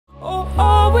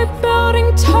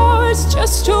stars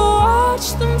just to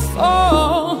watch them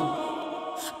fall.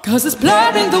 'Cause there's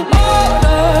blood in the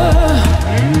water.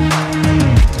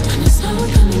 It's all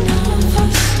coming out of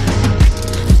us.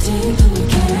 The deeper we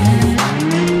get,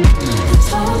 the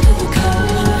darker the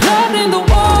color. Blood in the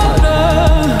water.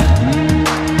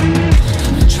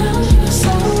 Gonna drown your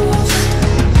sorrows,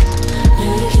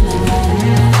 making it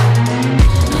red.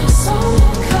 It's all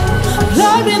color.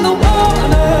 Blood in the water.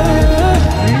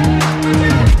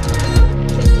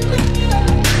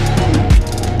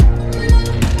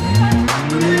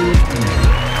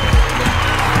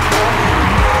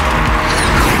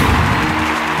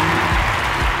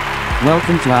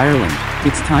 Welcome to Ireland.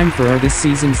 It's time for our this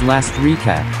season's last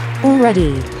recap.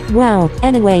 Already? Wow.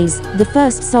 Anyways, the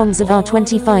first songs of our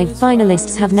 25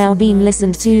 finalists have now been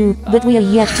listened to, but we are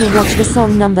yet to watch the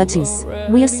song number 2.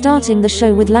 We are starting the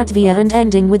show with Latvia and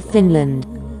ending with Finland.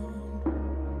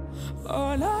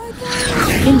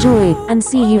 Enjoy, and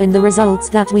see you in the results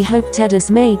that we hope Tedus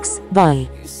makes. Bye.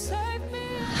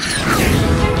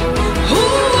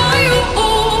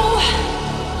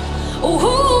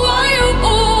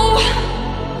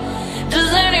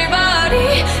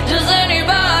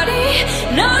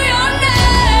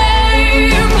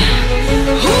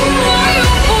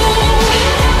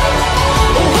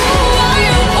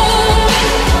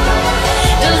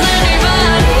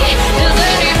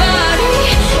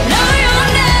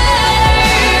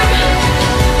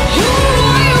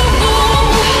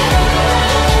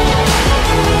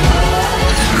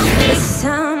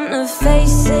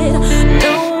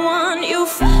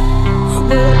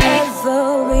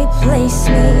 Replace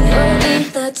me,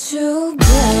 ain't that too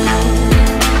bad?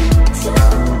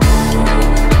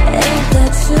 Ain't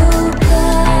that too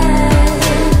bad?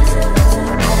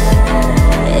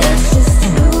 It's just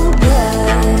too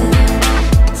bad.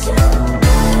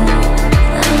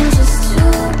 I'm just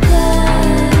too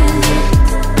bad.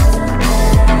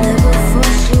 Never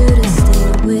forced you to stay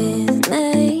with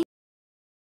me.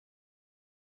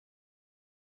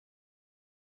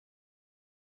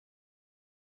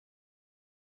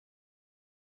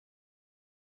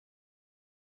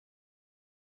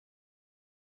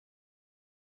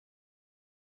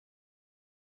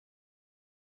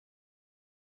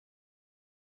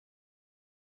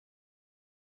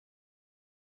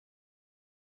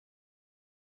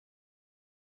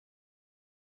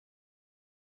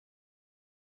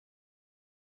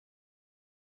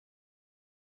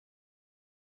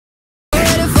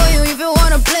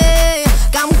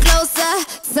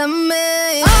 To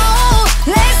me. Oh,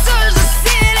 let's search the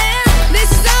city. This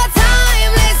is our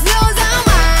time. Let's lose our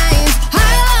minds.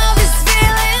 I love this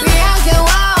feeling. We are get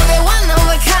wild, we're one of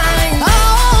a kind.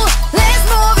 Oh, let's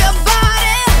move your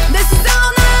body. This is our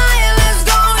night. Let's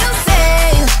go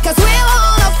insane. 'Cause we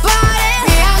wanna party.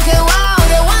 We are get wild,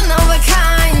 we're one of a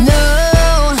kind. No,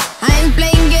 I ain't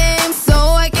playing games, so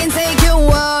I can take your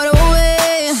world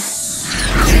away.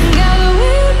 Together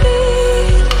with me,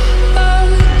 but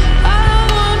I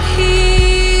won't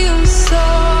hear.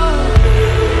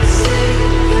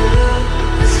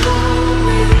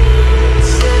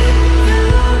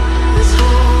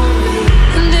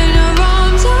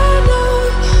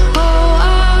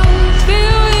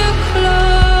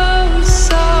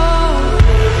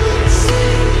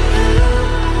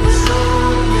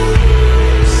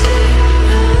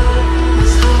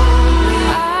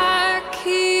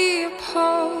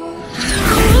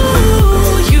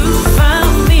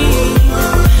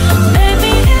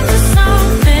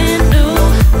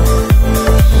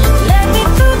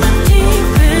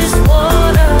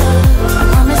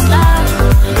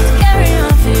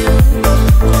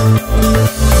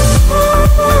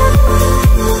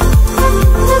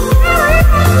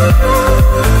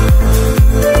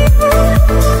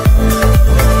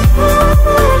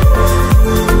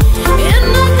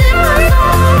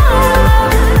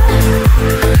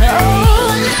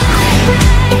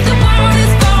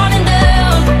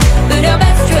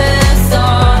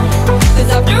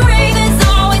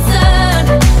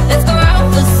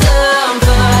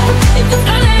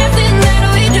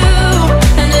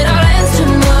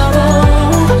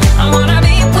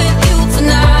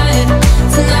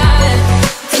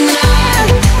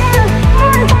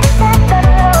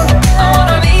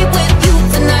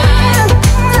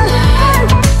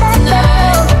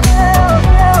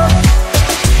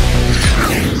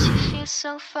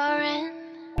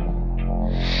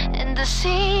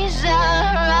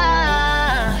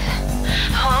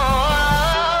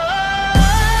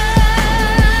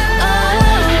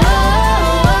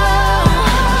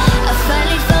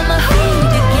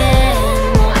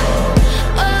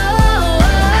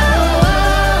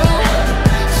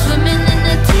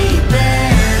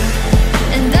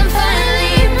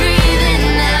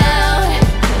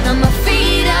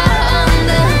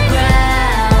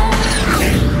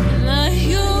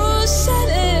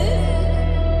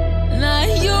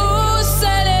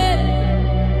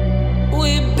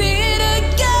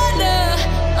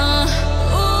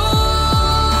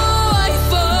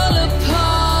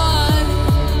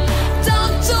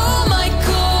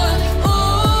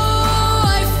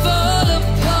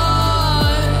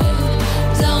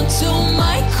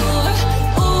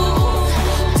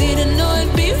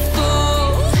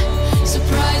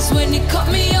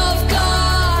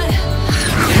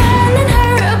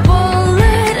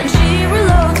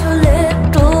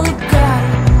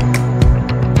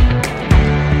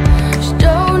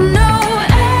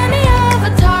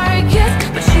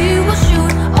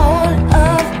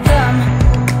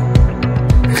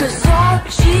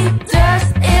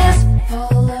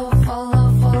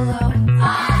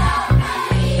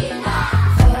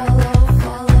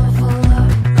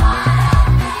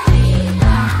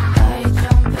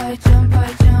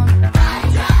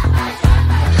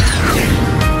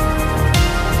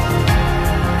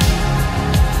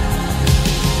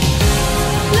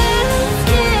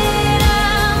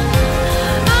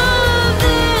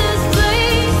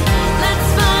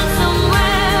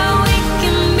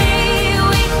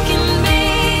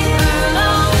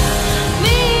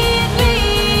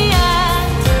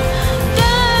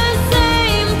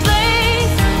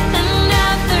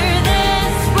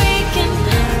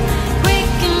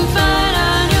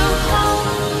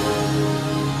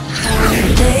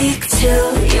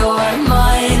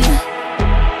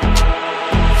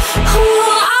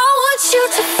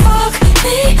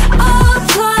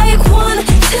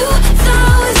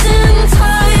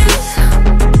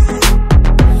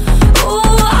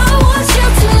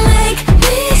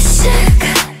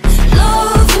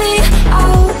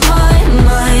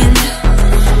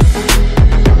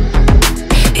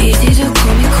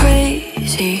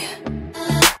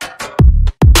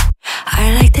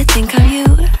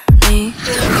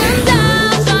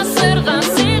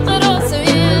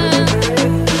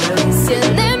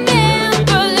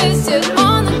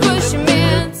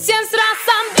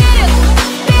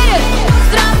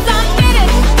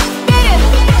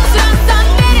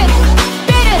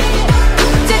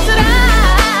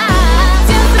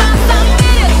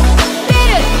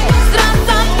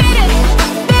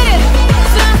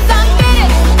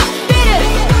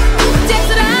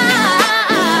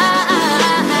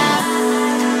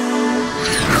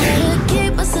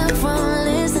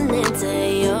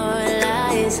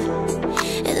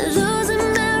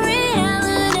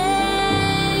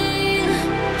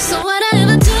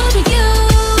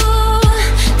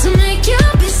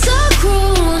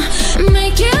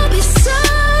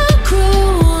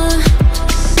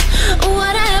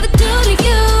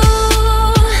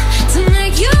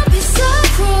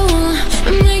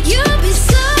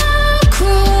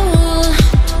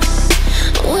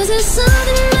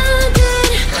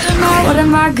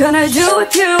 I gonna do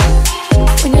with you?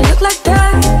 When you look like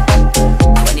that,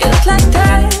 when you look like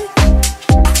that,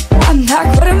 I'm like,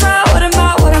 what am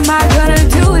I gonna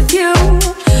do with you?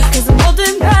 'Cause I'm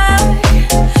holding back,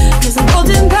 'cause I'm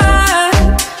holding back.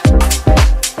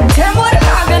 Damn, what am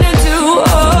I gonna do?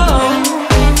 Oh,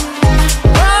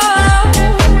 oh.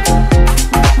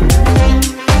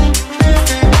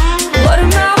 What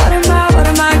am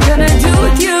I gonna do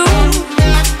with you?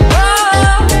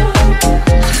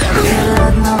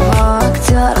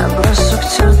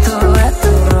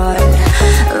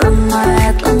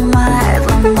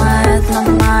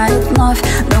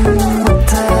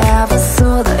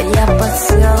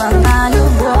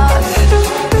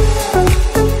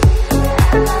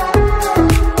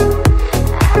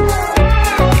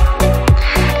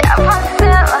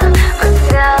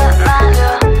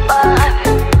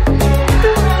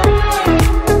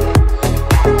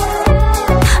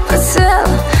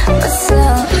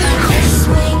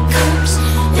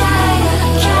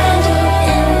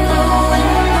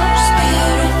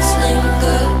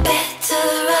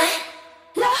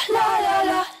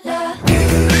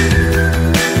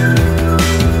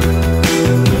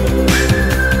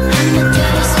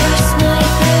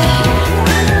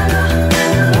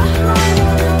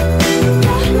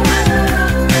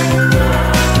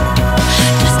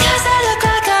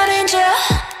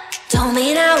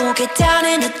 Get down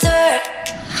in the dirt.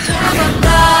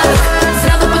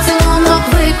 Зразу поцілунок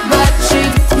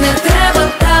вибачить. Не треба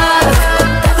так,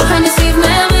 та кохання слів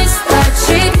не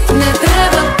вистачить. Не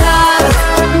треба так,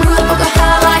 була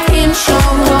покохала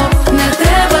іншого. Не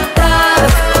треба так,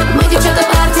 ми дівчата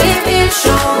партії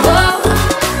більшого.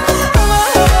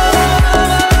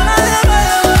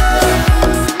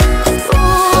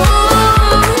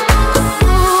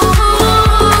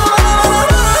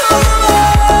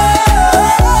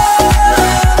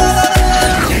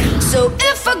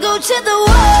 To the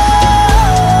wall,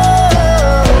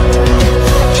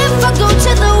 if I go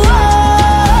to the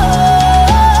wall,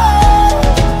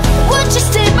 would you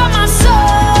stay by my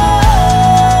side?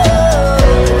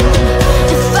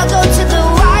 If I go to the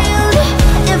wild,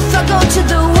 if I go to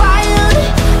the wild,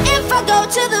 if I go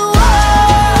to the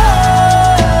wild,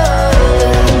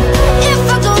 if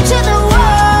I go to the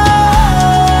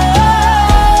wild,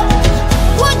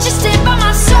 would you stay by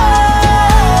my side?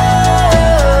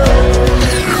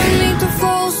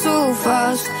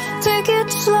 Take it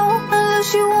slow, unless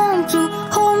you want to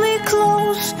hold me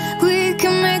close. We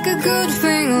can make a good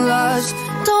thing last.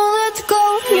 Don't let go,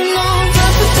 you know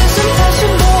that's what is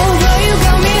impossible. Girl, you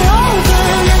got me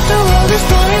hoping if the world is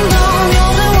burning down,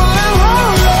 you're the one I'm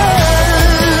holding.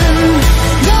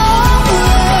 Don't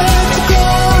let go.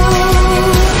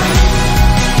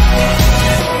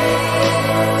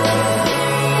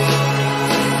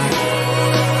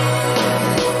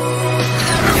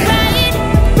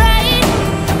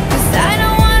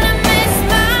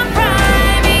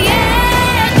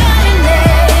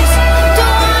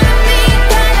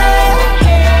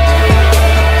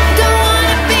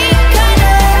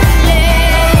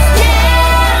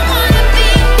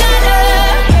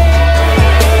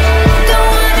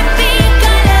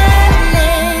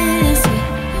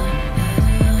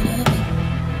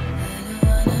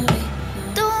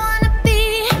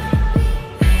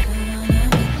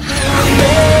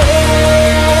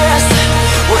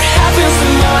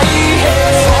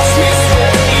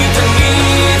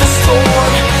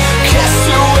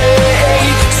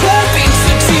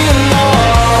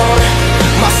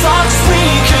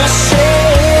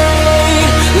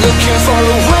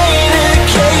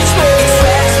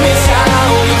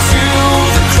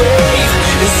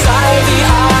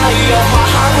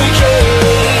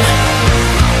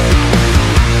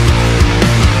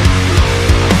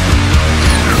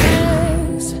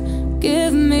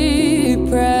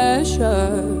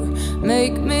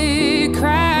 Make me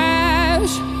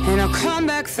crash, and I'll come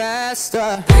back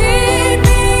faster.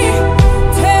 Baby.